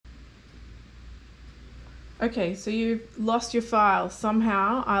Okay, so you've lost your file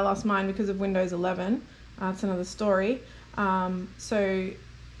somehow. I lost mine because of Windows 11. That's another story. So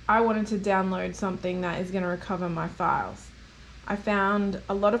I wanted to download something that is going to recover my files. I found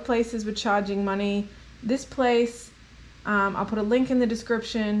a lot of places were charging money. This place, I'll put a link in the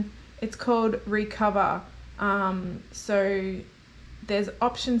description. It's called Recover. So there's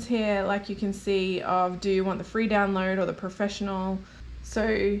options here, like you can see, of do you want the free download or the professional.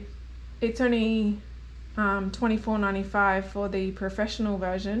 So it's only $24.95 for the professional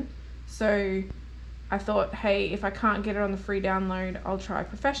version. So I thought, hey, if I can't get it on the free download, I'll try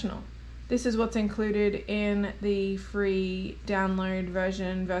professional. This is what's included in the free download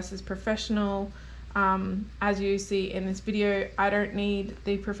version versus professional. As you see in this video, I don't need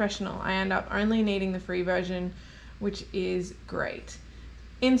the professional. I end up only needing the free version, which is great.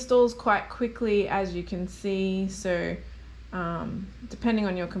 Installs quite quickly, as you can see. So depending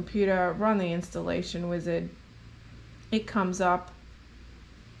on your computer, run the installation wizard. It comes up,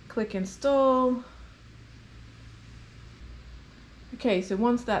 click install. Okay, so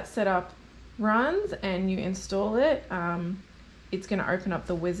once that setup runs and you install it, it's going to open up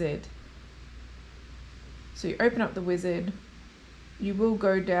the wizard. So you open up the wizard, you will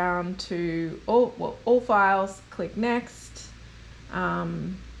go down to all files, click next.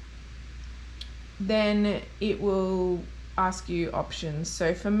 Then it will ask you options.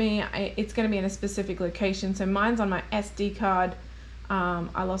 So for me, it's going to be in a specific location. So mine's on my SD card.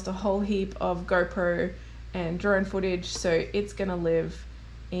 I lost a whole heap of GoPro and drone footage, so it's going to live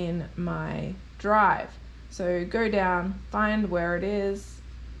in my drive. So go down, find where it is.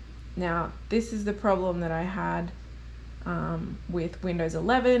 Now this is the problem that I had with Windows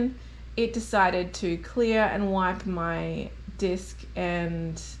 11. It decided to clear and wipe my disk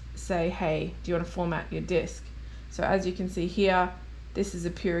and say, hey, do you want to format your disk? So as you can see here, this is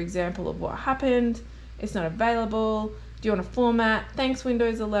a pure example of what happened. It's not available. Do you want to format? Thanks,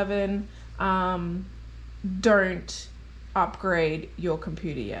 Windows 11. Don't upgrade your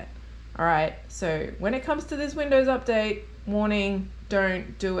computer yet. All right, so when it comes to this Windows update, warning,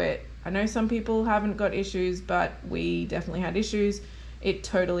 don't do it. I know some people haven't got issues, but we definitely had issues. It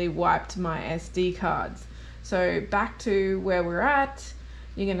totally wiped my SD cards. So back to where we're at,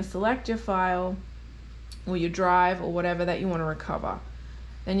 you're going to select your file or your drive or whatever that you want to recover.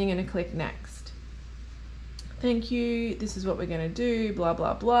 Then you're going to click next. Thank you, this is what we're going to do, blah,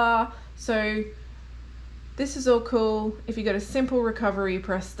 blah, blah. So this is all cool. If you got a simple recovery,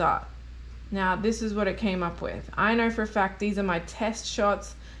 press start. Now this is what it came up with. I know for a fact these are my test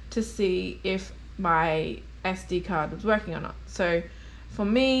shots to see if my SD card was working or not. So for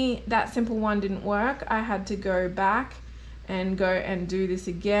me, that simple one didn't work. I had to go back and do this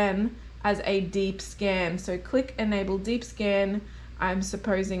again as a deep scan. So click enable deep scan. I'm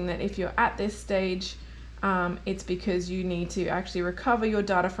supposing that if you're at this stage, it's because you need to actually recover your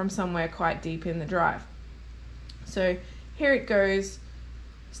data from somewhere quite deep in the drive. So here it goes,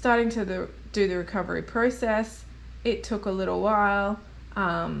 starting to do the recovery process. It took a little while.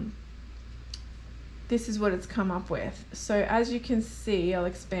 This is what it's come up with. So as you can see, I'll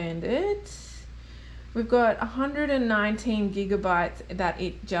expand it. We've got 119 gigabytes that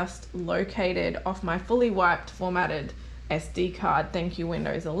it just located off my fully wiped formatted SD card. Thank you,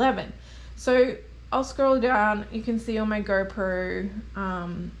 Windows 11. So I'll scroll down. You can see all my GoPro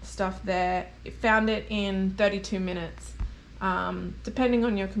stuff there. It found it in 32 minutes. Depending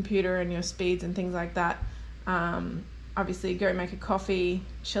on your computer and your speeds and things like that. Obviously go make a coffee,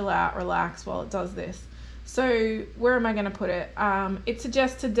 chill out, relax while it does this. So where am I going to put it? It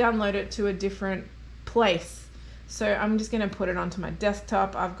suggests to download it to a different place. So I'm just going to put it onto my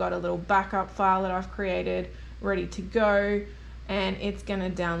desktop. I've got a little backup file that I've created ready to go, and it's going to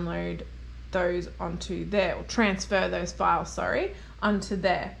download those onto there, or transfer those files, sorry, onto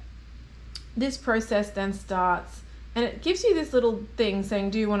there. This process then starts, and it gives you this little thing saying,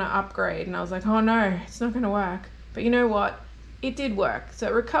 do you want to upgrade? And I was like, oh no, it's not going to work. But you know what? It did work. So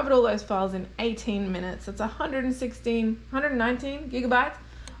it recovered all those files in 18 minutes. That's 119 gigabytes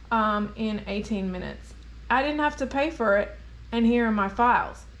in 18 minutes. I didn't have to pay for it, and here are my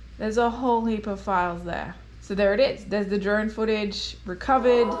files. There's a whole heap of files there. So there it is. There's the drone footage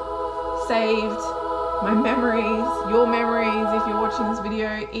recovered, saved, my memories, your memories if you're watching this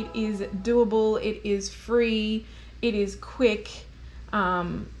video. It is doable, it is free, it is quick.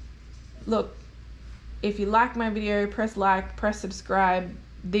 Look, if you like my video, press like, press subscribe.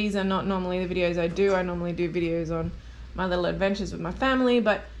 These are not normally the videos I do. I normally do videos on my little adventures with my family,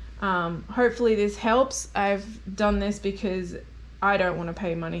 but hopefully this helps. I've done this because I don't want to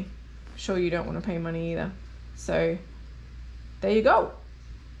pay money. I'm sure you don't want to pay money either. So there you go.